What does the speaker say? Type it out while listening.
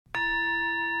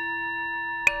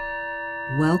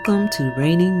Welcome to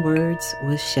Raining Words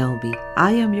with Shelby.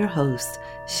 I am your host,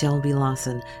 Shelby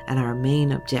Lawson, and our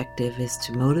main objective is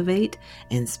to motivate,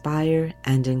 inspire,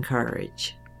 and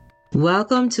encourage.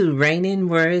 Welcome to Raining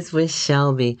Words with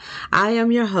Shelby. I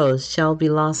am your host, Shelby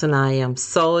Lawson. I am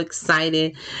so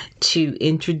excited to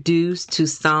introduce to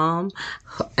some,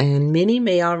 and many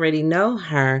may already know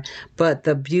her, but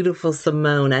the beautiful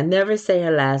Simone. I never say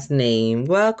her last name.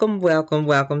 Welcome,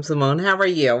 Simone. How are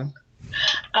you?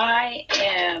 I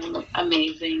am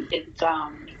amazing. Thank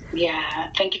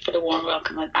you for the warm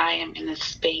welcome. I am in a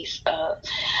space of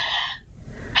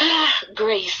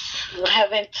grace.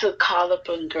 Having to call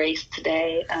upon grace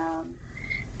today.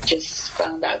 Just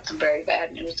found out some very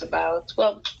bad news about,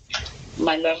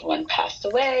 my loved one passed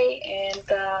away, and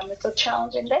it's a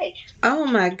challenging day. Oh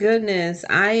my goodness.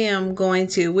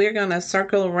 We're going to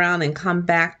circle around and come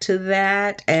back to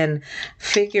that and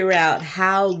figure out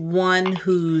how one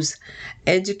who's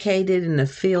educated in the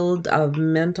field of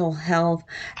mental health,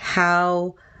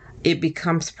 how it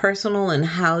becomes personal and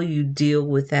how you deal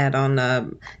with that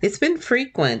it's been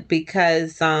frequent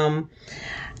because,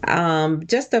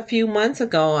 just a few months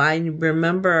ago, I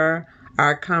remember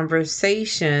our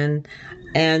conversation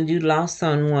and you lost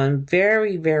someone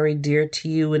very, very dear to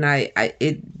you. And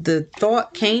the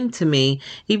thought came to me,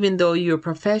 even though you're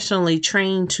professionally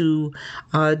trained to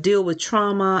deal with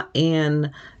trauma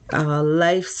and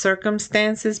life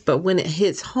circumstances, but when it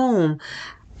hits home,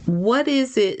 what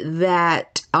is it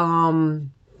that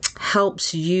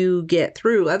helps you get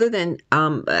through? Other than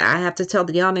I have to tell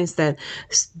the audience that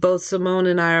both Simone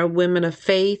and I are women of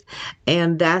faith,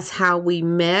 and that's how we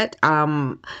met.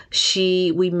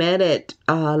 We met at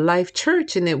Life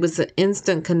Church, and it was an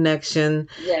instant connection.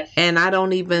 Yes. And I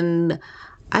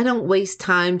don't waste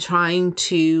time trying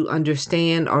to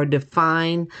understand or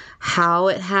define how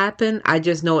it happened. I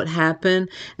just know it happened,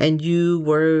 and you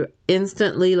were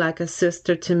instantly like a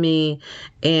sister to me,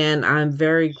 and I'm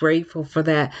very grateful for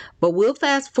that. But we'll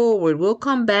fast forward. We'll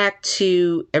come back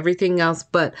to everything else.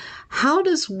 But how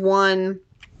does one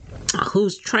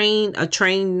who's a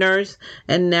trained nurse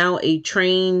and now a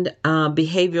trained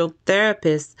behavioral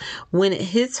therapist, when it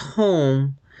hits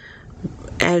home,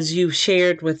 as you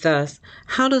shared with us,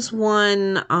 how does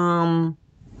one,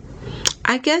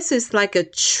 I guess it's like a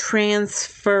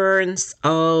transference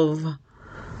of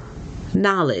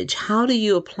knowledge. How do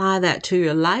you apply that to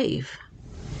your life?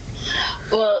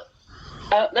 Well,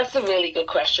 that's a really good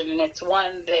question, and it's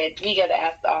one that we get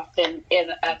asked often.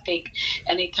 And I think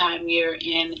anytime you're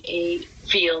in a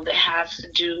field that has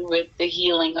to do with the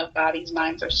healing of bodies,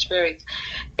 minds, or spirits,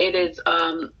 it is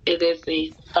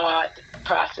a thought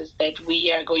process that we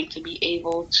are going to be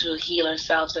able to heal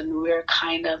ourselves, and we're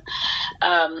kind of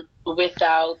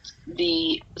without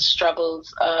the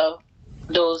struggles of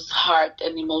those heart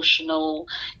and emotional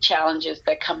challenges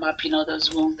that come up,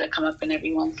 those wounds that come up in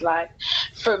everyone's life.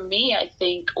 For me, I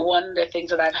think one of the things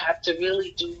that I've had to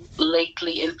really do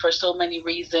lately, and for so many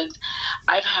reasons,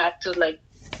 I've had to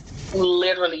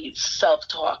literally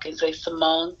self-talk and say,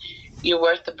 Simone, you're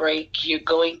worth a break. You're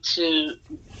going to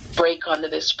break under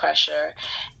this pressure,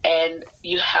 and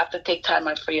you have to take time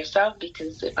out for yourself,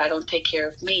 because if I don't take care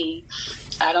of me,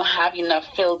 I don't have enough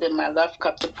filled in my love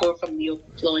cup to pour from the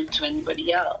overflowing to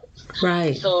anybody else.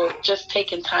 Right. So just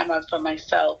taking time out for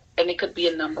myself, and it could be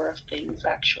a number of things,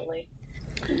 actually.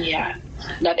 Yeah,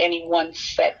 not any one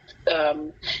set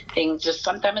thing. Just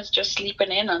sometimes it's just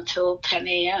sleeping in until 10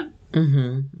 a.m.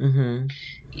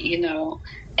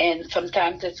 And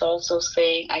sometimes it's also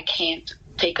saying, I can't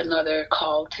take another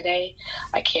call today.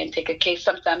 I can't take a case.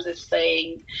 Sometimes it's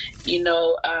saying,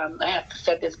 I have to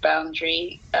set this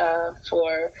boundary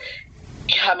for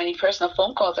how many personal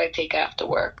phone calls I take after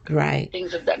work. Right.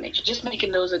 Things of that nature. Just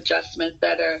making those adjustments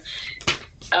that are,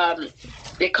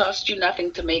 it costs you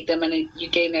nothing to make them, and you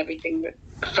gain everything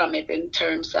from it in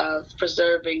terms of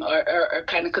preserving or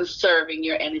kind of conserving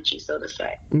your energy, so to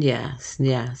say. Yes.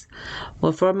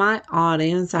 Well, for my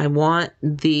audience, I want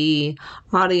the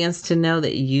audience to know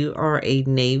that you are a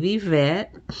Navy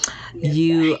vet. Yes,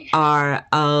 you are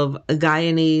of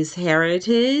Guyanese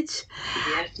heritage.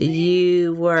 Yes,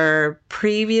 you were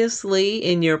previously,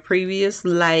 in your previous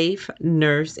life,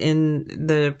 nurse in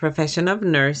the profession of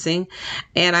nursing.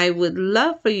 And I would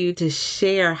love for you to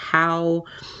share how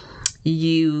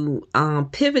you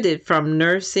pivoted from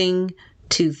nursing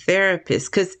to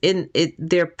therapist, because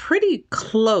they're pretty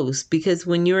close, because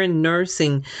when you're in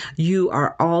nursing, you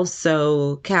are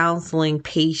also counseling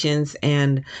patients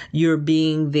and you're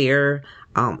being their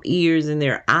ears and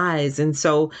their eyes. And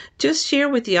so just share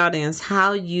with the audience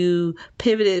how you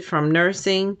pivoted from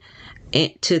nursing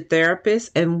to therapists,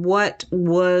 and what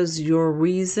was your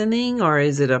reasoning, or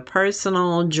is it a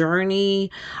personal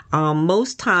journey?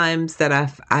 Most times that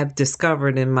I've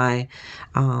discovered in my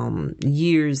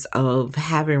years of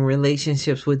having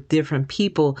relationships with different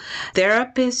people,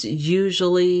 therapists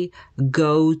usually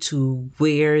go to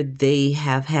where they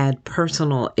have had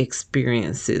personal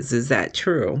experiences. Is that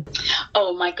true?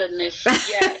 Oh my goodness,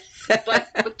 yes.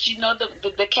 But you know,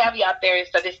 the caveat there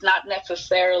is that it's not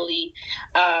necessarily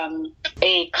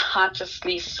a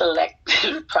consciously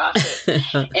selected process.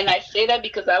 And I say that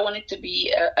because I wanted to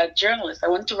be a journalist. I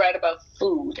wanted to write about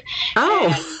food.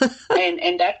 Oh.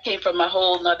 And that came from a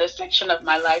whole nother section of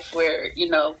my life where, you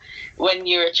know, when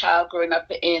you're a child growing up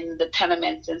in the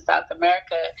tenements in South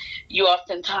America, you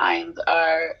oftentimes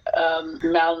are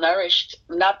malnourished,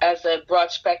 not as a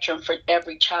broad spectrum for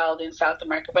every child in South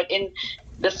America, but in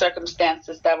the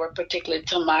circumstances that were particular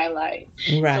to my life.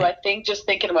 Right. So I think just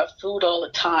thinking about food all the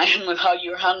time and how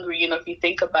you're hungry, you know, if you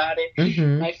think about it,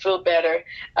 I feel better.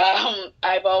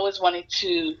 I've always wanted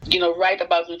to, you know, write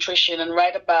about nutrition and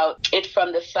write about it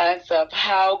from the science of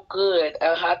how good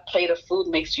a hot plate of food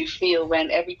makes you feel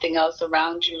when everything else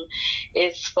around you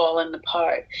is falling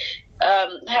apart.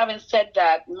 Having said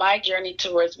that, my journey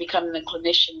towards becoming a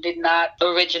clinician did not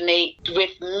originate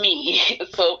with me.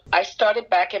 So I started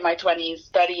back in my 20s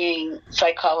studying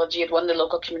psychology at one of the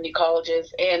local community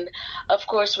colleges. And of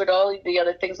course, with all the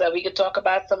other things that we could talk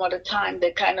about some other time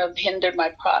that kind of hindered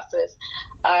my process,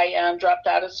 I dropped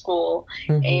out of school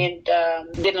and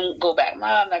didn't go back. No,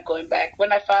 I'm not going back.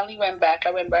 When I finally went back,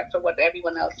 I went back for what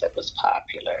everyone else said was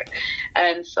popular.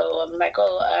 And so I'm like,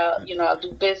 you know, I'll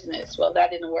do business. Well, that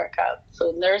didn't work out.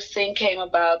 So nursing came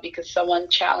about because someone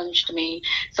challenged me,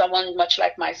 someone much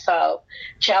like myself,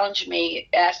 challenged me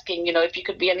asking, you know, if you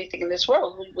could be anything in this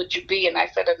world, who would you be? And I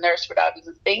said a nurse without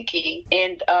even thinking.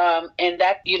 And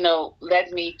that, you know,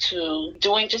 led me to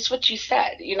doing just what you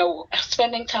said, you know,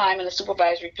 spending time in a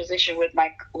supervisory position with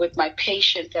my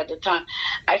patients at the time.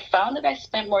 I found that I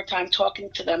spent more time talking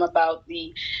to them about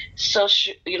the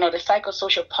social, you know, the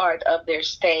psychosocial part of their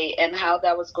stay and how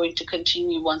that was going to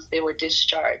continue once they were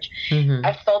discharged.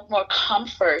 I felt more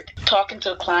comfort talking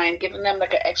to a client, giving them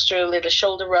like an extra little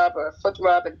shoulder rub or a foot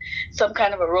rub and some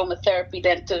kind of aromatherapy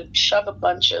than to shove a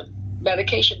bunch of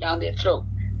medication down their throat.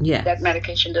 Yeah. That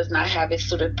medication does not have its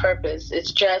sort of purpose.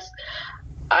 It's just,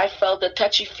 I felt the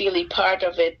touchy-feely part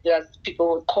of it, as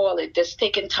people would call it, just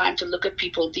taking time to look at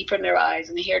people deep in their eyes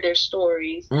and hear their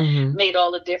stories made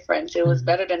all the difference. It was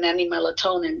better than any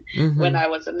melatonin when I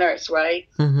was a nurse, right?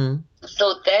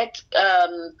 So that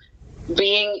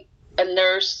being a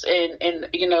nurse in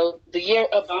you know, the year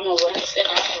Obama was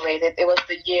inaugurated, it was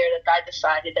the year that I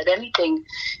decided that anything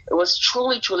was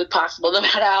truly possible, no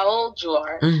matter how old you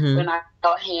are, when I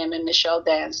saw him and Michelle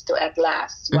dance to At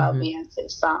Last while Beyonce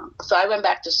sang. So I went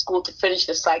back to school to finish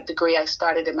the psych degree I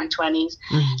started in my 20s.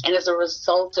 And as a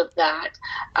result of that,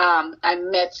 I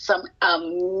met some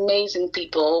amazing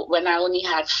people when I only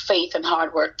had faith and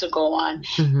hard work to go on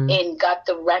and got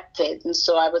directed. And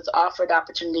so I was offered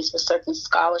opportunities for certain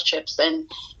scholarships,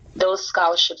 and those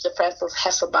scholarships, the Frances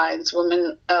Hesselbein's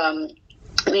Women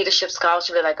Leadership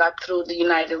Scholarship that I got through the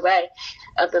United Way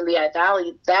of the Lehigh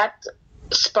Valley, that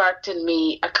sparked in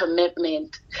me a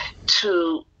commitment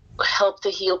to help to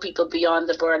heal people beyond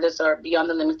the borders or beyond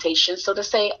the limitations, so to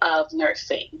say, of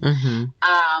nursing.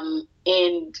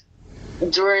 And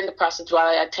during the process, while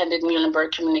I attended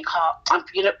Muhlenberg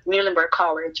Muhlenberg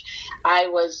College, I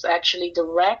was actually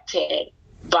directed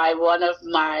by one of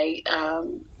my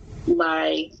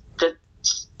the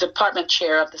department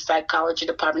chair of the psychology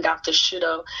department, Dr.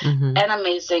 Shudo, an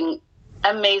amazing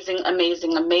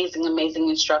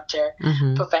instructor,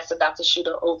 Professor Dr.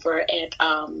 Shudo over at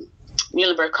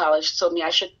Muhlenberg College, told me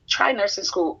I should try nursing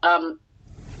school.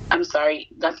 I'm sorry,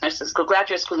 not nursing school,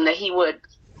 graduate school, and that he would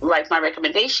write my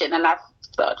recommendation. And I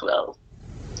thought, well,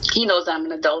 he knows I'm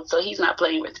an adult, so he's not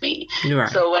playing with me. Right.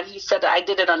 So when he said that, I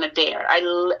did it on a dare.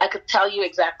 I could tell you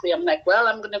exactly. I'm like, well,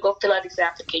 I'm going to go fill out these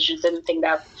applications. Didn't think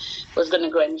that was going to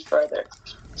go any further.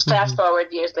 Fast forward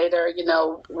years later, you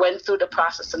know, went through the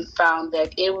process and found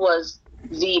that it was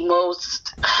the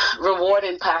most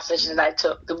rewarding passage that I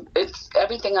took.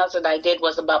 Everything else that I did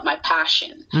was about my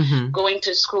passion. Going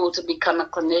to school to become a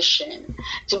clinician,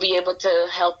 to be able to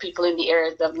help people in the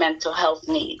areas of mental health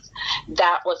needs.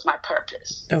 That was my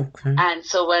purpose. Okay. And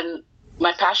so when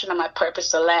my passion and my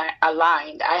purpose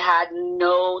aligned, I had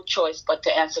no choice but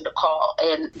to answer the call.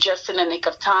 And just in the nick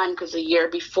of time, because a year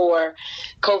before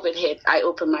COVID hit, I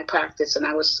opened my practice, and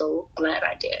I was so glad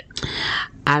I did.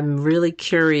 I'm really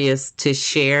curious to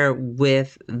share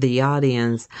with the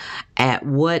audience at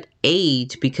what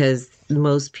age, because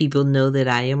most people know that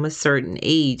I am a certain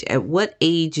age, at what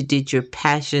age did your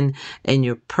passion and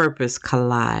your purpose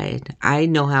collide? I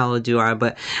know how old you are,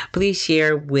 but please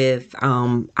share with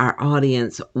our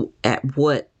audience at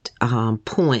what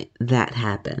point that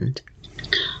happened.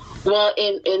 Well,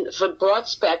 in for broad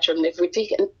spectrum, if we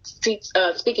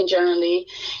speaking generally,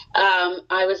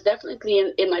 I was definitely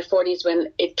in my 40s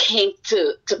when it came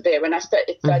to bear, when it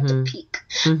started to peak.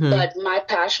 But my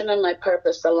passion and my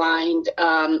purpose aligned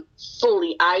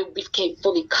fully. I became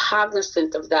fully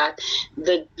cognizant of that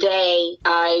the day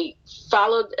I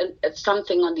followed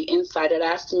something on the inside that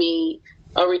asked me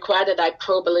or required that I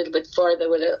probe a little bit further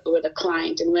with a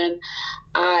client. And when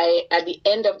at the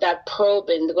end of that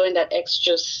probing, going that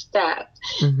extra step,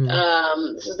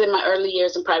 this is in my early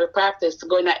years in private practice,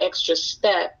 going that extra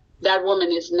step, that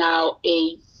woman is now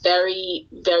a very,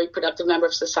 very productive member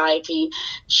of society.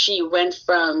 She went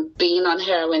from being on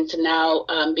heroin to now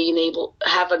being able to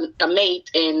have a mate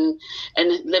and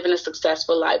living a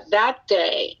successful life. That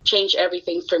day changed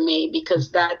everything for me,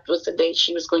 because that was the day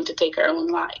she was going to take her own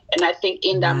life. And I think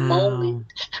in that moment,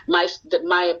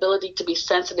 my ability to be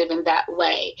sensitive in that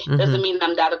way doesn't mean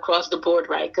I'm that across the board,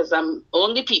 right? Because I'm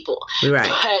only people. Right.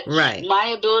 But my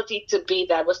ability to be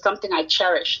that was something I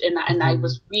cherished. And I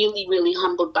was really, really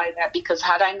humbled by that, because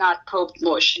had I not probed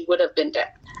more, she would have been dead,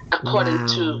 according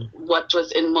to what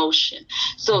was in motion.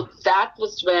 So that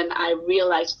was when I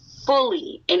realized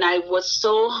fully, and I was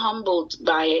so humbled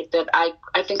by it that I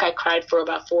think I cried for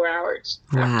about 4 hours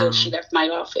after she left my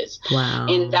office.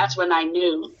 And that's when I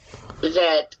knew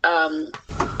that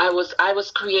I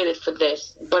was created for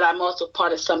this, but I'm also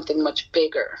part of something much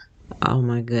bigger. Oh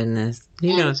my goodness.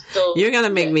 You're going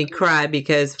to make me cry,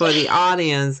 because for the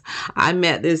audience, I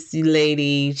met this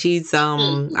lady. She's,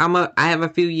 I have a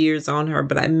few years on her,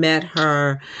 but I met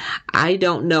her. I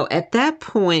don't know. At that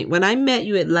point, when I met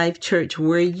you at Life Church,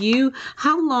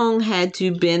 how long had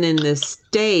you been in the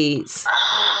States?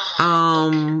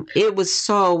 It was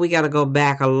we got to go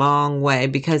back a long way,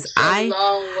 because I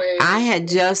had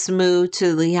just moved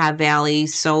to Lehigh Valley.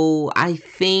 So I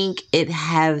think it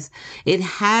has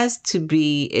to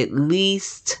be at least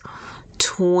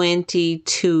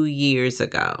 22 years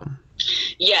ago.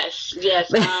 Yes.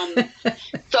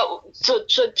 So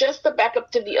just to back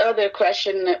up to the other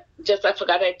question, I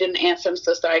forgot I didn't answer. I'm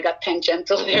so sorry. I got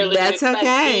tangential there. That's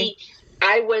okay.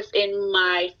 I was in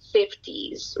my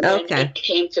 50s when it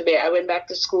came to bear. I went back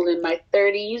to school in my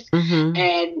 30s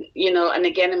and, and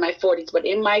again in my 40s. But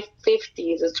in my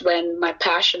 50s is when my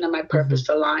passion and my purpose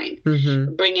aligned,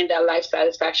 bringing that life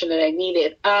satisfaction that I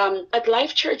needed. At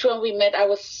Life Church, when we met, I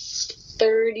was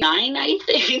 39, I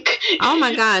think. Oh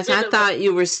my gosh, I thought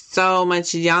you were so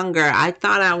much younger. I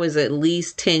thought I was at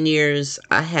least 10 years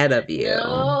ahead of you.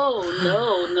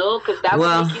 No, because that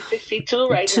would make you 62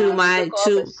 right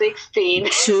now. 16.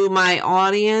 To my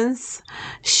audience,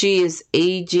 she is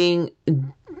aging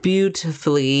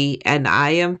beautifully, and I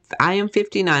am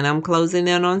 59. I'm closing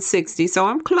in on 60, so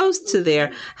I'm close to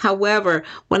there. However,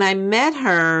 when I met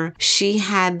her, she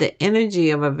had the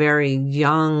energy of a very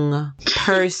young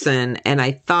person, and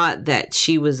I thought that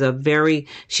she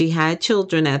had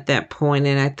children at that point,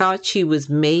 and I thought she was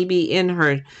maybe in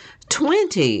her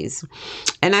 20s.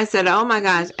 And I said, oh my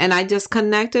gosh. And I just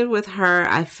connected with her.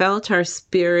 I felt her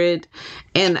spirit.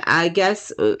 And I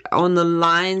guess on the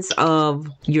lines of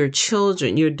your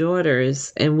children, your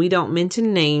daughters, and we don't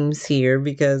mention names here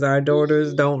because our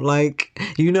daughters don't like,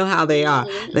 you know how they are.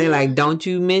 They like, don't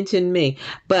you mention me.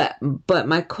 But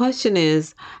my question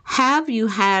is, have you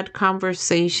had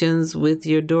conversations with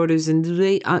your daughters, and do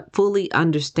they fully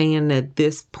understand at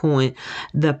this point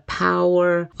the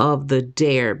power of the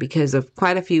dare? Because of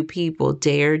quite a few people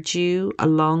dared you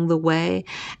along the way,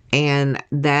 and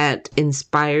that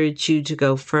inspired you to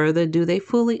go further. Do they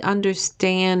fully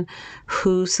understand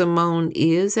who Simone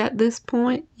is at this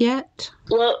point yet?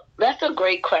 Well, that's a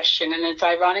great question, and it's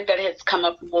ironic that it's come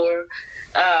up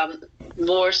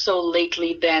more so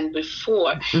lately than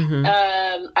before.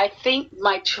 I think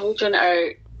my children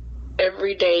are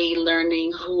every day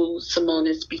learning who Simone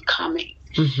is becoming,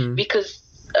 because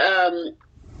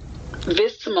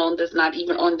this Simone does not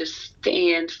even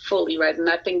understand fully, right? And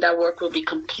I think that work will be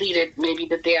completed maybe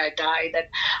the day I die, that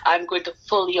I'm going to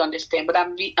fully understand. But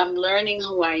I'm learning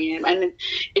who I am. And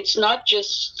it's not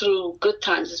just through good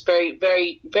times. It's very,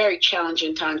 very, very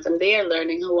challenging times. And they are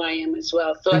learning who I am as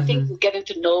well. So I think getting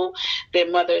to know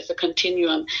their mother is a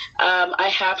continuum.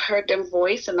 I have heard them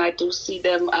voice, and I do see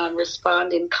them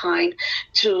respond in kind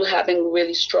to having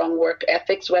really strong work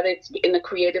ethics, whether it's in a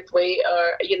creative way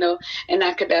or, an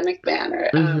academic manner.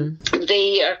 Mm-hmm.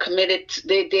 They are committed.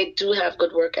 They do have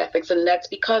good work ethics, and that's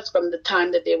because from the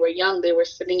time that they were young, they were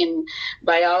sitting in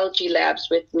biology labs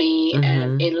with me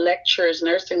and Mm-hmm. in lectures,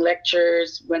 nursing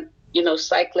lectures,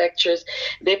 psych lectures.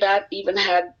 They've even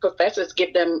had professors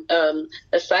give them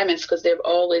assignments because they've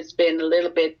always been a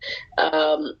little bit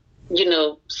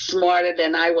smarter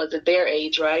than I was at their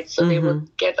age, right? So they would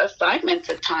get assignments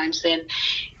at times, and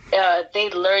they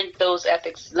learned those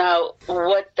ethics. Now,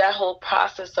 what that whole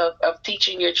process of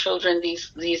teaching your children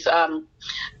these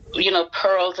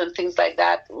pearls and things like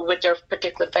that with their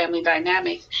particular family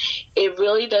dynamics, it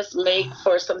really does make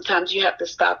for sometimes you have to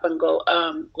stop and go,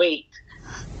 wait,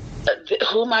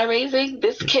 who am I raising?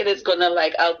 This kid is going to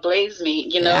outblaze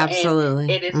me, Absolutely.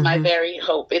 and it is my very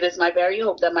hope. It is my very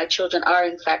hope that my children are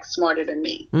in fact smarter than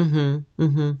me.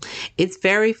 It's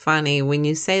very funny when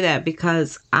you say that,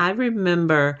 because I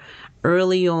remember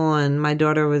early on, my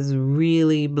daughter was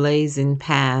really blazing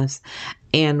paths.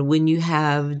 And when you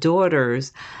have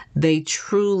daughters, they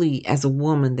truly, as a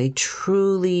woman, they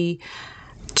truly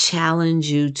challenge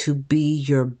you to be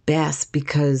your best,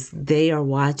 because they are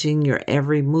watching your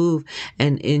every move,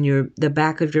 and in the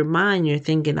back of your mind you're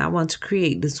thinking, I want to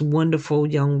create this wonderful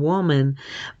young woman,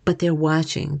 but they're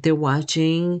watching.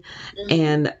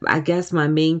 And I guess my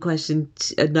main question,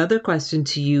 another question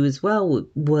to you as well,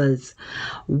 was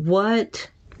how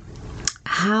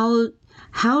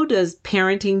does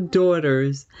parenting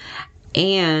daughters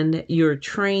and your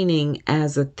training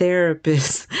as a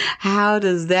therapist, how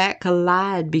does that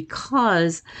collide?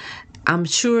 Because I'm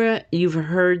sure you've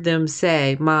heard them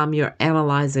say, Mom, you're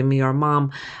analyzing me, or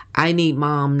Mom, I need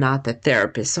Mom, not the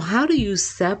therapist. So how do you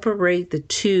separate the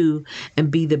two and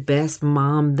be the best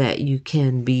mom that you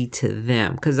can be to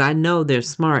them? Because I know they're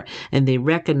smart and they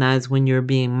recognize when you're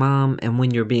being mom and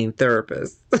when you're being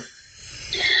therapist.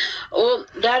 Well,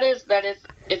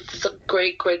 it's a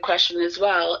great question as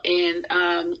well. And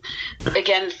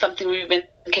again, it's something we've been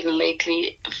thinking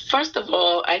lately. First of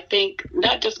all, I think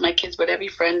not just my kids, but every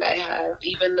friend I have,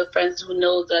 even the friends who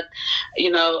know that,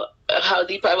 how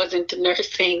deep I was into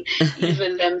nursing,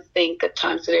 even them think at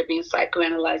times that they're being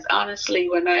psychoanalyzed. Honestly,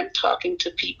 when I'm talking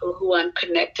to people who I'm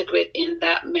connected with in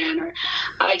that manner,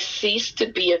 I cease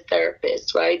to be a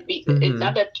therapist, right? It's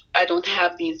not that I don't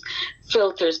have these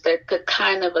filters that could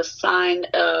kind of assign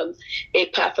a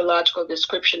pathological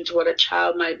description to what a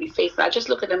child might be facing. I just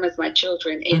look at them as my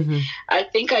children. And I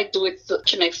think I do it to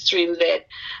such an extreme that,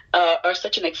 or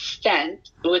such an extent,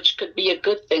 which could be a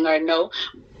good thing or no,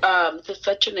 to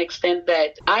such an extent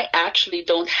that I actually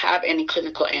don't have any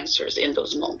clinical answers in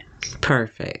those moments.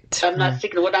 Perfect. I'm not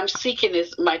seeking. What I'm seeking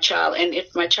is my child. And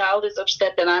if my child is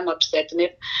upset, then I'm upset. And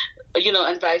if,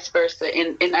 and vice versa.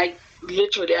 And I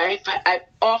literally, I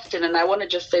often, and I want to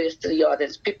just say this to the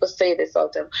audience, people say this all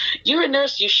the time, you're a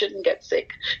nurse, you shouldn't get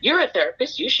sick. You're a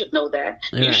therapist, you should know that.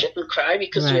 Right. You shouldn't cry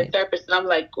because you're a therapist. And I'm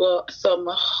like, well, so I'm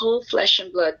a whole flesh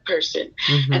and blood person.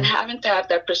 And having to have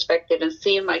that perspective and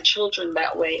seeing my children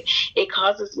that way, it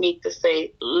causes me to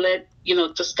say,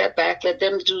 to step back, let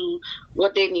them do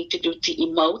what they need to do to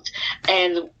emote.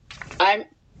 And I'm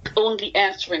only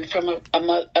answering from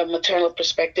a maternal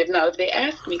perspective. Now, if they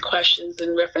ask me questions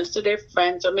in reference to their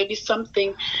friends or maybe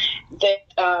something that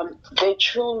they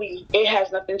truly, it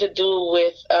has nothing to do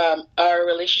with our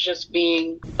relationships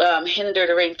being hindered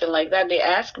or anything like that, they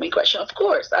ask me questions, of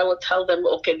course, I will tell them,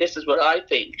 okay, this is what I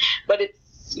think. But it's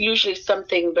usually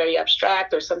something very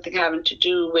abstract or something having to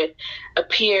do with a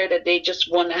peer that they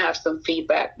just want to have some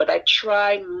feedback. But I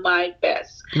try my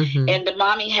best. And the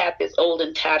mommy hat is old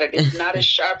and tattered. It's not as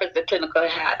sharp as the clinical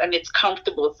hat, and it's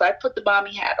comfortable. So I put the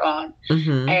mommy hat on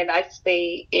and I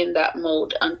stay in that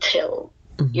mode until,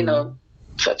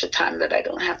 such a time that I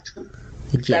don't have to.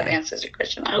 That answers your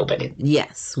question. I hope it did.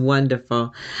 Yes,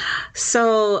 wonderful.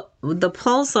 So the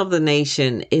Pulse of the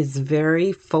Nation is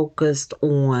very focused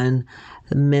on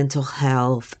mental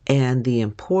health and the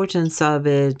importance of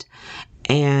it.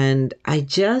 And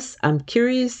I'm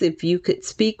curious if you could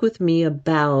speak with me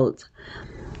about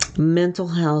mental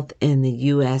health in the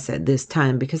U.S. at this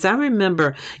time, because I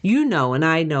remember, and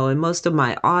I know, and most of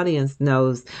my audience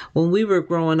knows, when we were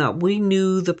growing up, we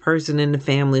knew the person in the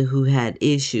family who had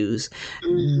issues.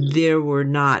 There were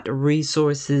not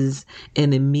resources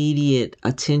and immediate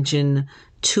attention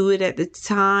to it at the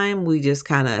time. We just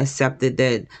kind of accepted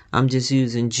that. I'm just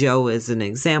using Joe as an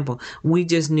example. We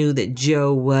just knew that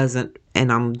Joe wasn't,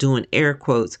 and I'm doing air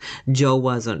quotes, Joe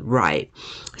wasn't right.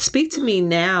 Speak to me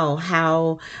now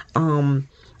how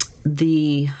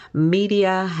the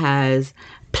media has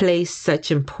placed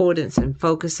such importance and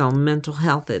focus on mental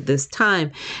health at this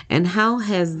time, and how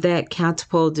has that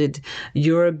catapulted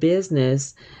your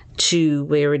business to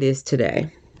where it is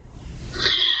today?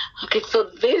 Okay, so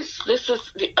this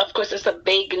is, of course, it's a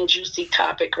big and juicy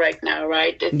topic right now,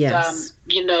 right? It's Yes.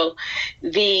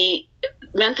 the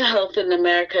mental health in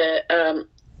America.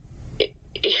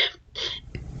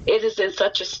 It is in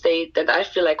such a state that I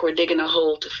feel like we're digging a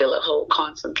hole to fill a hole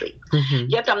constantly. Mm-hmm.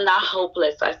 Yet I'm not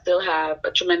hopeless. I still have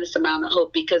a tremendous amount of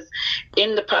hope, because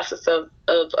in the process of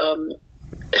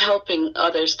helping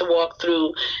others to walk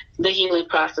through the healing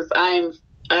process, I'm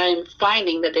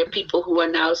finding that there are people who are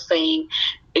now saying,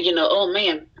 oh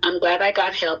man, I'm glad I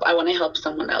got help. I want to help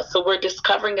someone else. So we're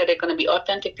discovering that they're going to be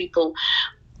authentic people,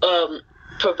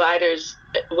 providers,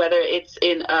 whether it's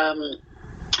in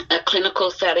a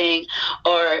clinical setting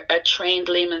or a trained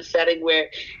layman setting, where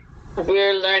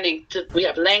we're learning we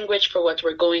have language for what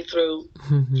we're going through,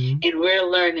 Mm-hmm. and we're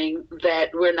learning that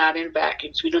we're not in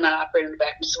vacuums. We do not operate in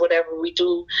vacuums. Whatever we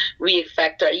do, we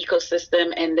affect our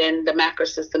ecosystem and then the macro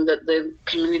system, the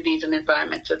communities and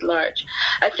environments at large.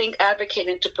 I think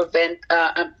advocating to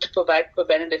provide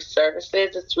preventative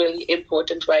services is really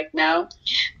important right now.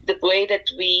 The way that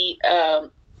we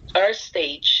our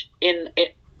stage in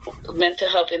mental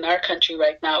health in our country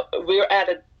right now, we're at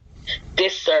a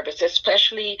disservice,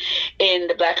 especially in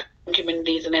the Black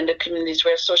communities and in the communities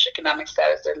where socioeconomic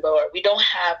status are lower. We don't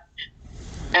have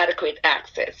adequate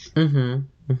access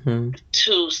Mm-hmm. Mm-hmm.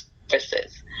 to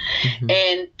services. Mm-hmm.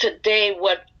 And today,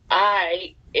 what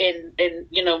I in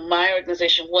my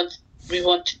organization we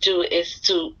want to do is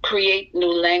to create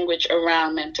new language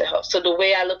around mental health. So the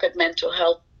way I look at mental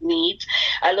health needs,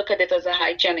 I look at it as a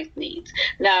hygienic needs.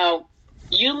 Now,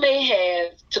 you may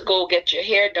have to go get your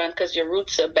hair done because your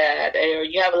roots are bad or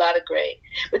you have a lot of gray,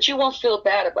 but you won't feel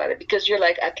bad about it because you're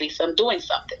like, at least I'm doing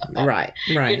something about Right.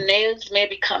 it. Right. Your nails may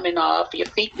be coming off, your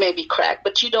feet may be cracked,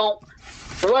 but you don't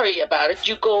worry about it.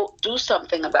 You go do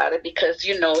something about it because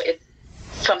it's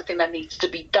something that needs to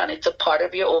be done. It's a part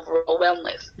of your overall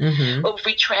wellness. Mm-hmm. But if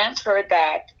we transfer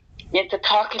that into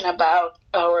talking about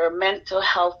our mental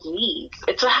health needs,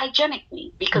 it's a hygienic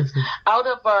need, because Mm-hmm. out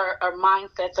of our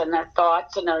mindsets and our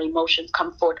thoughts and our emotions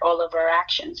come forth all of our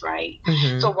actions, right?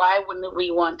 Mm-hmm. So why wouldn't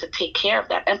we want to take care of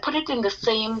that and put it in the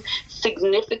same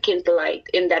significant light,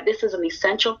 in that this is an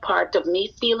essential part of me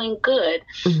feeling good,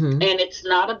 Mm-hmm. and it's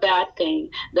not a bad thing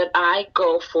that I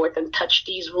go forth and touch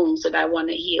these wounds that I want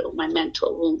to heal, my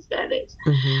mental wounds, that is.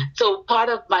 Mm-hmm. So part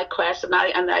of my quest, and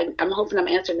I'm hoping I'm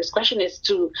answering this question, is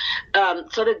to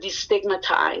sort of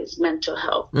destigmatize mental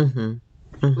health, Mm-hmm.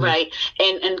 Mm-hmm. right?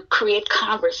 And create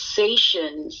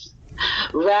conversations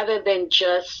rather than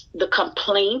just the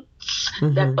complaints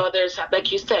Mm-hmm. that others have.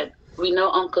 Like you said, we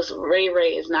know Uncle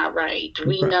Ray is not right.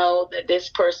 We Right. know that this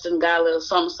person got a little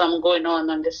something going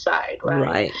on this side, right?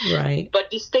 Right. Right. But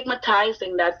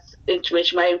destigmatizing that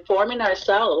situation by informing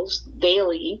ourselves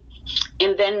daily,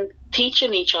 and then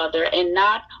teaching each other, and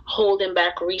not holding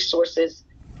back resources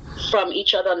from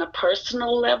each other on a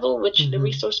personal level, which the Mm-hmm.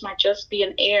 resource might just be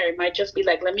an air. It might just be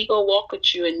like, let me go walk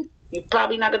with you, and you're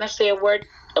probably not going to say a word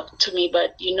up to me,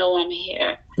 but I'm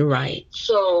here. Right.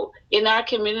 So in our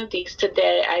communities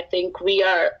today, I think we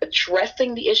are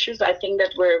addressing the issues. I think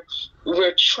that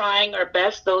we're trying our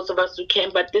best, those of us who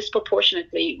can, but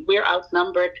disproportionately, we're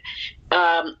outnumbered.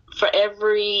 For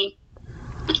every,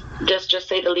 just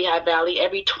say the Lehigh Valley,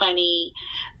 every 20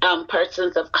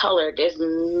 persons of color, there's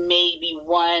maybe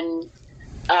one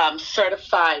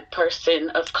certified person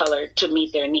of color to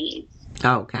meet their needs.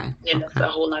 Okay. And that's a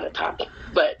whole nother topic.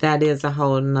 But that is a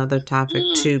whole nother topic,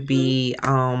 to be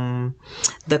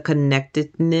the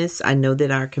connectedness. I know that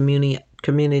our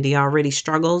community already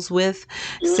struggles with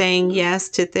saying yes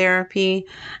to therapy,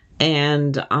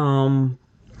 and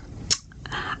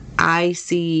I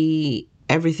see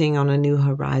everything on a new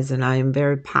horizon. I am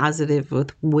very positive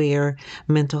with where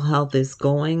mental health is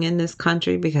going in this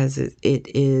country, because it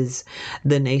is,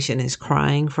 the nation is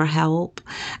crying for help.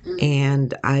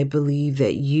 And I believe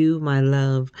that you, my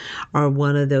love, are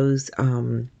one of those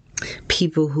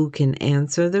people who can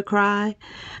answer the cry.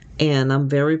 And I'm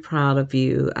very proud of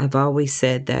you. I've always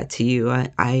said that to you.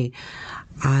 I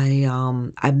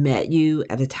met you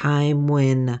at a time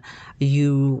when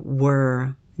you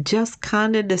were just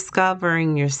kind of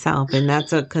discovering yourself, and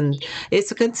that's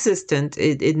it's a consistent,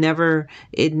 it never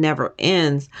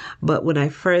ends. But when I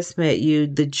first met you,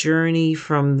 the journey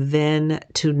from then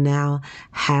to now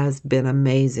has been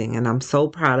amazing, and I'm so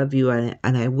proud of you. And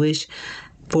I wish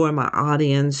for my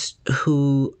audience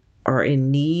who are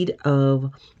in need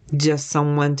of just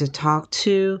someone to talk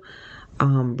to,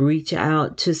 reach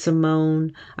out to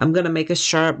Simone. I'm going to make a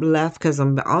sharp left, because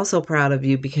I'm also proud of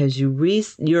you, because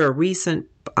you're a recent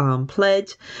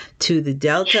pledge to the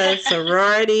Delta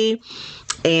sorority.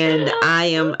 And I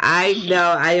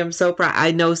am so proud.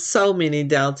 I know so many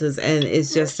Deltas, and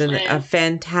it's just a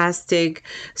fantastic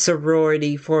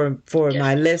sorority for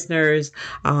my listeners.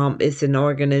 It's an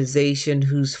organization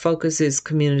whose focus is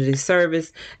community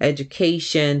service,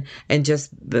 education, and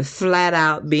just flat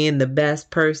out being the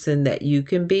best person that you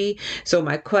can be. So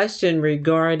my question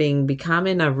regarding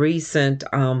becoming a recent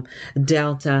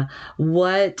Delta,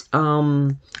 what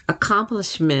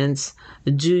accomplishments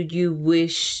do you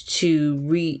wish to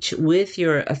reach with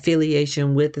your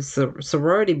affiliation with the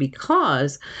sorority?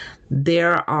 Because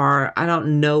there are, I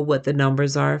don't know what the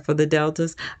numbers are for the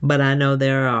Deltas, but I know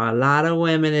there are a lot of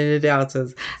women in the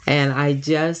Deltas. And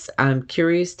I'm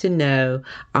curious to know,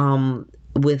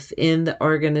 within the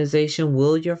organization,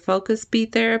 will your focus be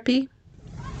therapy?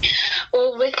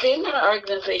 Well, within our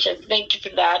organization, thank you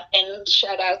for that. And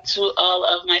shout out to all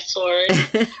of my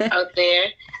sorors out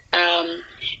there.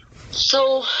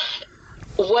 So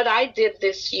what I did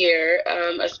this year,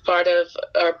 as part of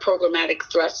our programmatic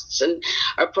thrusts and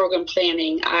our program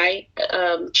planning, I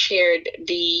chaired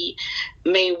the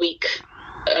May Week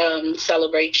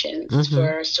celebrations for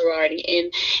our sorority.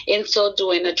 And in so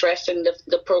doing, addressing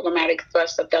the programmatic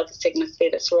thrust of Delta Sigma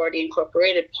Theta Sorority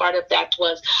Incorporated, part of that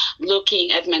was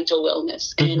looking at mental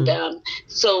wellness. And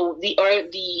so the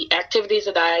activities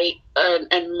that I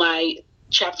and my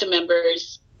chapter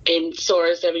members in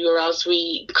SOARs, everywhere else,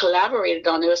 we collaborated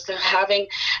on. It was having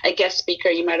a guest speaker.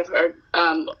 You might have heard,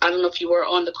 I don't know if you were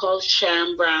on the call,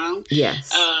 Sharon Brown.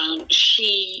 Yes.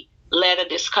 She led a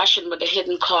discussion with the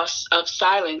hidden costs of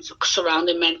silence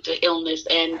surrounding mental illness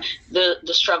and the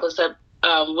struggles that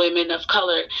women of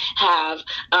color have,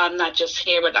 not just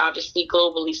here, but obviously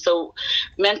globally. So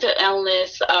mental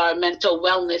illness, mental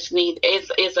wellness need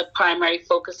is a primary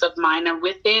focus of mine. And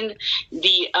within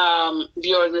the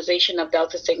organization of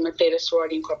Delta Sigma Theta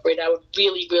Sorority Incorporated, I would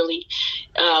really, really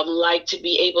like to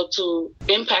be able to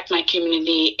impact my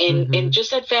community and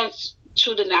just advance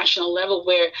to the national level,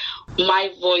 where my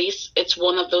voice, it's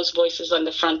one of those voices on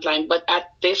the front line. But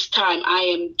at this time, I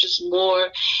am just more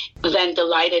than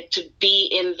delighted to be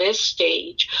in this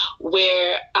stage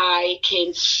where I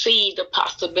can see the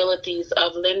possibilities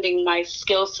of lending my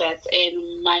skill sets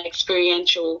and my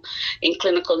experiential and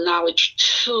clinical knowledge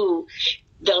to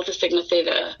Delta Sigma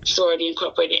Theta Sorority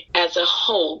Incorporated as a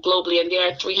whole globally. And there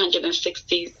are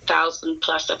 360,000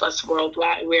 plus of us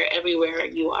worldwide. We're everywhere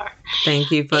you are. Thank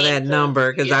you for that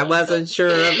number, because I wasn't sure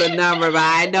of the number, but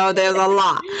I know there's a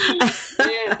lot.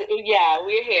 Yeah,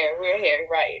 we're here,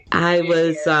 right.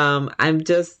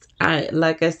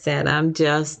 Like I said, I'm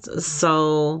just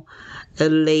so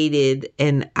elated,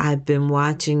 and I've been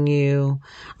watching you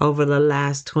over the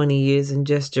last 20 years, and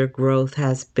just your growth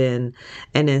has been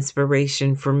an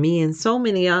inspiration for me and so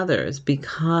many others,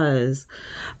 because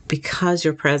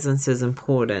your presence is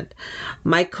important.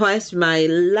 My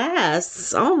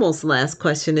almost last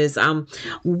question is,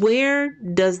 where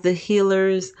does the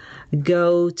healers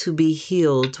go to be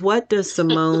healed? What does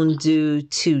Simone do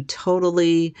to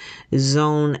totally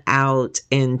zone out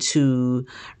and to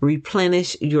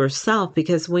replenish yourself?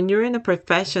 Because when you're in a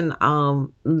profession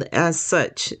as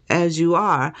such as you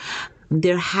are,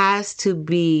 there has to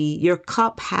be, your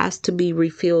cup has to be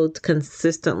refilled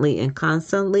consistently and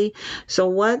constantly. So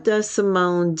what does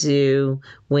Simone do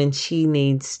when she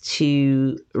needs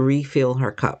to refill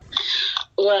her cup?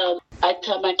 Well, I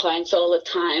tell my clients all the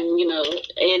time,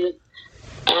 and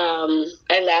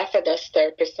I laugh at us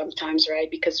therapists sometimes,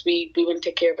 right? Because we want to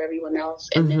take care of everyone else,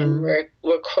 and then we're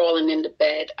crawling into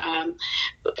bed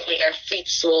with our feet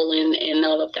swollen and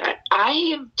all of that. I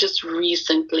have just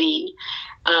recently,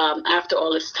 after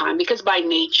all this time, because by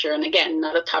nature, and again,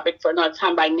 not a topic for another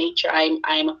time, by nature,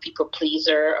 I'm a people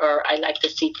pleaser, or I like to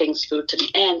see things through to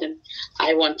the end, and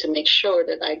I want to make sure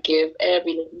that I give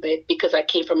every little bit, because I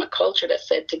came from a culture that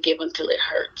said to give until it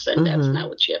hurts, and that's not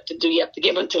what you have to do. You have to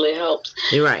give until it helps.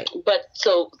 You're right. But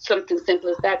so something simple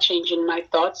as that, changing my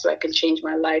thoughts so I can change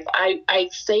my life. I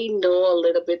say no a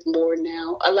little bit more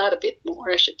now, a lot of bit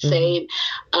more, I should say.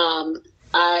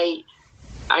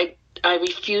 I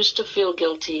refuse to feel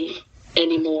guilty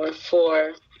anymore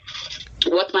for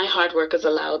what my hard work has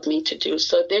allowed me to do.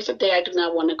 So if there's a day I do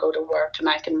not want to go to work and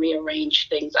I can rearrange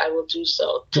things, I will do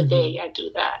so. Today I do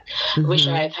that. Wish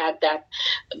I had had that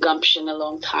gumption a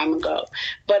long time ago.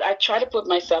 But I try to put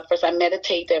myself first. I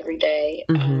meditate every day.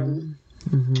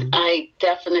 I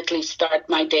definitely start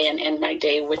my day and end my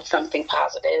day with something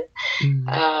positive.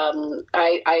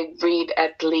 I read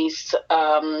at least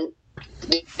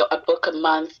a book a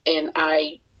month, and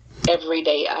every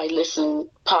day I listen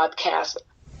podcasts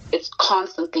it's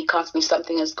constantly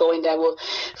something is going that will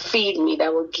feed me,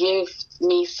 that will give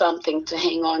me something to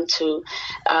hang on to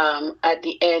at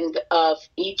the end of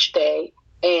each day.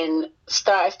 And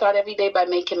I start every day by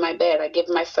making my bed. I give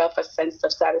myself a sense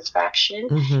of satisfaction.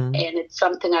 Mm-hmm. And it's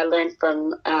something I learned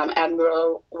from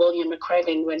Admiral William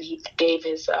McCraven when he gave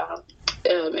his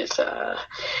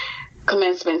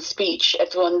commencement speech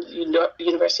at one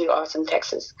University of Austin,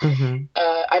 Texas. Mm-hmm.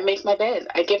 I make my bed.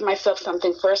 I give myself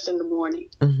something first in the morning.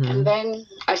 Mm-hmm. And then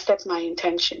I set my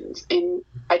intentions. And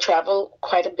I travel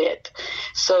quite a bit.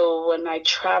 So when I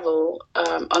travel,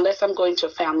 unless I'm going to a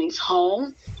family's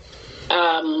home,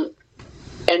 and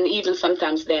even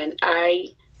sometimes then, I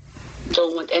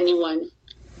don't want anyone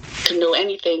to know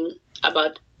anything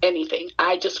about anything.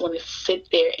 I just want to sit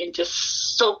there and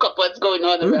just soak up what's going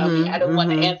on around me. I don't want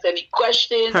to answer any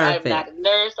questions. Perfect. I'm not a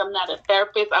nurse. I'm not a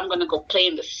therapist. I'm going to go play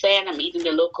in the sand. I'm eating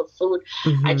the local food.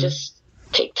 Mm-hmm. I just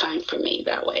take time for me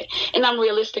that way. And I'm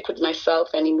realistic with myself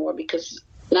anymore, because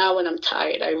now when I'm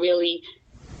tired, I'm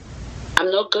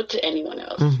no good to anyone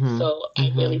else. Mm-hmm. So I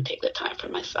really take the time for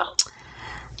myself.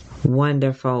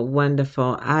 Wonderful,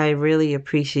 wonderful. I really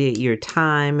appreciate your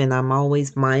time, and I'm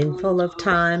always mindful of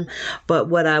time. But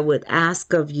what I would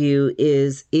ask of you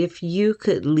is if you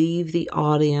could leave the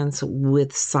audience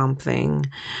with something,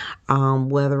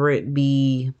 whether it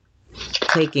be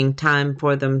taking time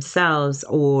for themselves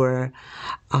or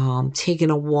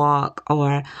taking a walk,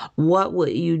 or what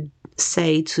would you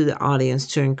say to the audience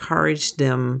to encourage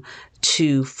them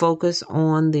to focus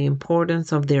on the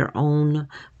importance of their own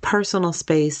personal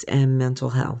space and mental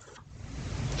health?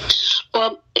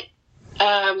 Well,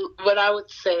 what I would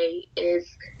say is,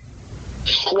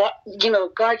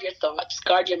 guard your thoughts,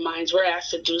 guard your minds. We're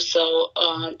asked to do so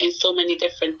in so many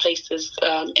different places,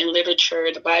 in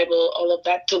literature, the Bible, all of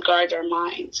that, to guard our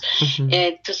minds. Mm-hmm.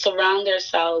 And to surround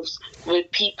ourselves with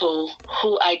people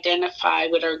who identify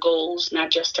with our goals,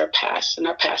 not just our past and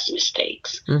our past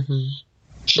mistakes. Mm-hmm.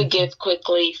 Forgive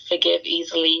quickly, forgive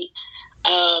easily,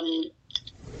 and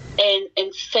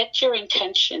set your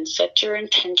intention. Set your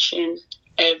intention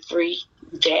every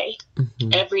day.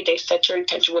 Mm-hmm. Every day, set your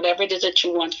intention, whatever it is that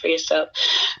you want for yourself.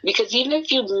 Because even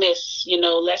if you miss,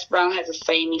 Les Brown has a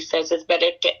saying. He says it's better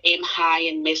to aim high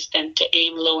and miss than to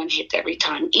aim low and hit every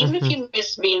time. Even if you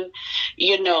miss being,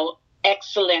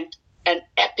 excellent and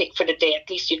epic for the day, at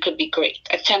least you could be great.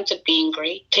 Attempt at being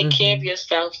great. Take care of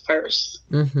yourself first.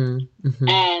 And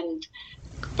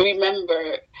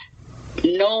remember,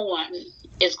 no one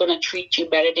is going to treat you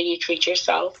better than you treat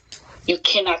yourself. You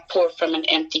cannot pour from an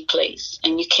empty place,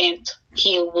 and you can't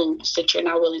heal wounds that you're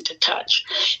not willing to touch.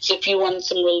 So if you want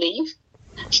some relief,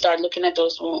 start looking at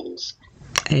those wounds.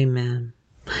 Amen.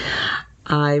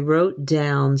 I wrote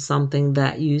down something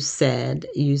that you said.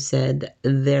 You said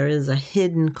there is a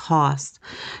hidden cost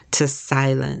to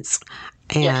silence.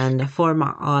 And for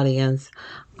my audience,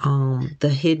 the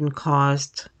hidden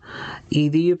cost,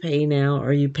 either you pay now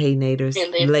or you pay later.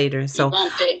 So,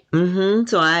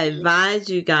 so I advise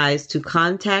you guys to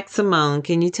contact Simone.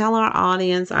 Can you tell our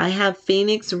audience? I have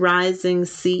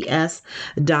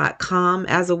phoenixrisingcs.com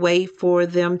as a way for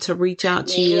them to reach out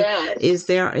to you. Yes. Is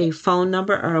there a phone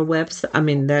number or a website? I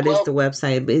mean, that is the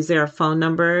website. Is there a phone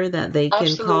number that they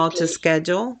can call to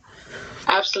schedule?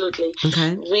 Absolutely.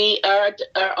 Okay. Our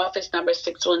office number is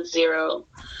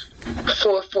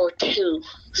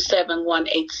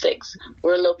 610-442-7186.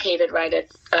 We're located right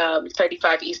at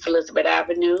 35 East Elizabeth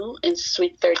Avenue in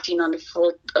Suite 13 on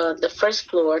the first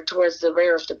floor towards the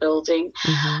rear of the building.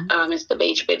 It's the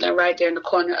beige building right there in the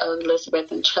corner of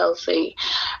Elizabeth and Chelsea.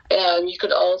 You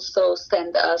could also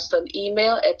send us an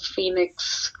email at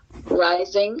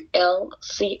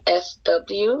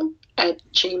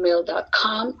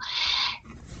phoenixrisinglcsw@gmail.com.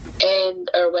 And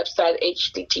our website,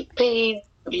 http,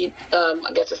 //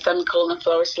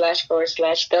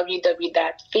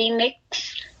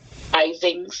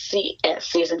 www.phoenixrisingcs, C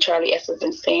as in Charlie, S as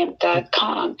in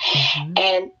Sam.com.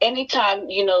 And anytime,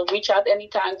 reach out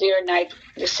anytime, day or night.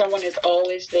 Someone is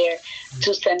always there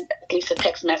to send at least a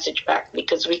text message back,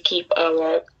 because we keep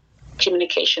our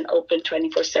communication open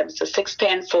 24/7. So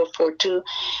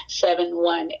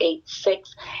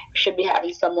 610-442-7186. Should be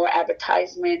having some more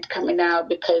advertisement coming out,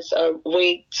 because a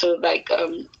way to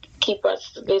keep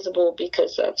us visible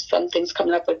because of some things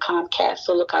coming up with Comcast.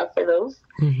 So look out for those.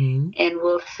 And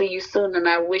we'll see you soon. And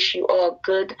I wish you all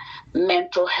good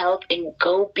mental health and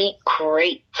go be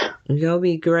great. You'll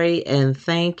be great. And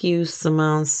thank you,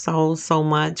 Simone, so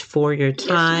much for your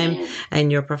time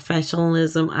and your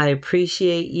professionalism. I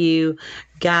appreciate you.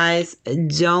 Guys,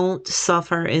 don't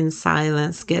suffer in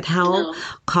silence. Get help. No.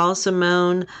 Call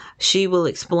Simone. She will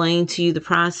explain to you the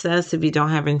process. If you don't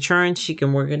have insurance, she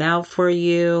can work it out for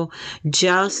you.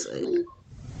 Just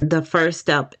the first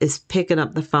step is picking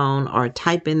up the phone or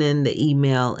typing in the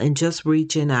email and just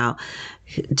reaching out.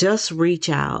 Just reach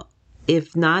out.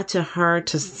 If not to her,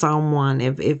 to someone,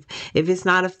 if it's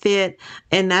not a fit.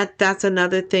 And that's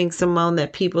another thing, Simone,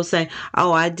 that people say,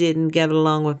 oh, I didn't get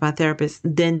along with my therapist.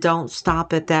 Then don't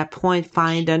stop at that point.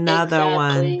 Find another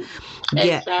one.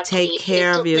 Yeah, take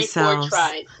care of yourself. It took me 4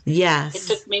 tries. Yes.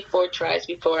 It took me 4 tries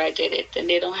before I did it. And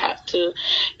they don't have to,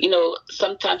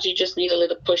 sometimes you just need a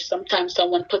little push. Sometimes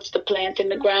someone puts the plant in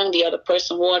the ground, the other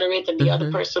person water it, and the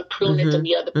other person prune it, and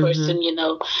the other person,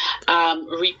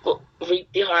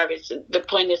 reap the harvest. The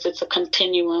point is, it's a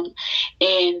continuum.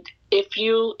 And if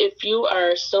you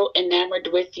are so enamored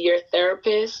with your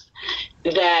therapist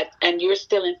and you're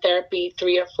still in therapy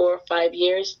 3 or 4 or 5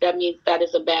 years, that means that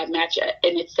is a bad match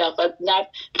in itself. Not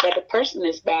that the person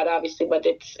is bad, obviously, but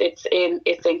it's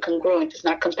incongruent. It's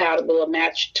not compatible a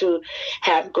match to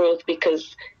have growth,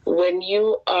 because when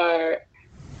you are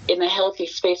in a healthy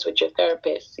space with your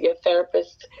therapist,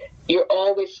 you're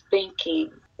always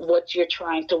thinking what you're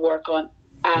trying to work on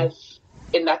as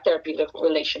in that therapy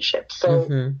relationship.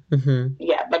 So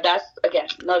yeah, but that's again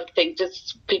another thing.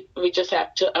 We just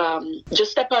have to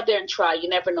just step out there and try. You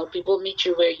never know. People meet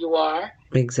you where you are.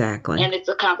 Exactly. And it's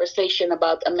a conversation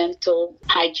about a mental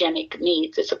hygienic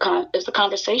needs. It's a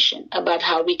conversation about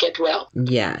how we get well.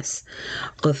 Yes.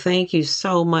 Well, thank you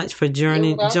so much for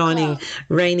joining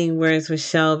Raining Words with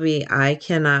Shelby. I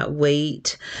cannot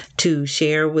wait to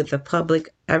share with the public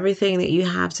everything that you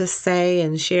have to say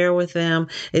and share with them.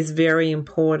 It's very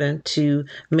important to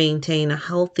maintain a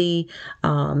healthy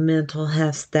mental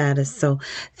health status. So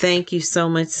thank you so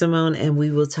much, Simone, and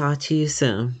we will talk to you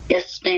soon. Yes, ma'am.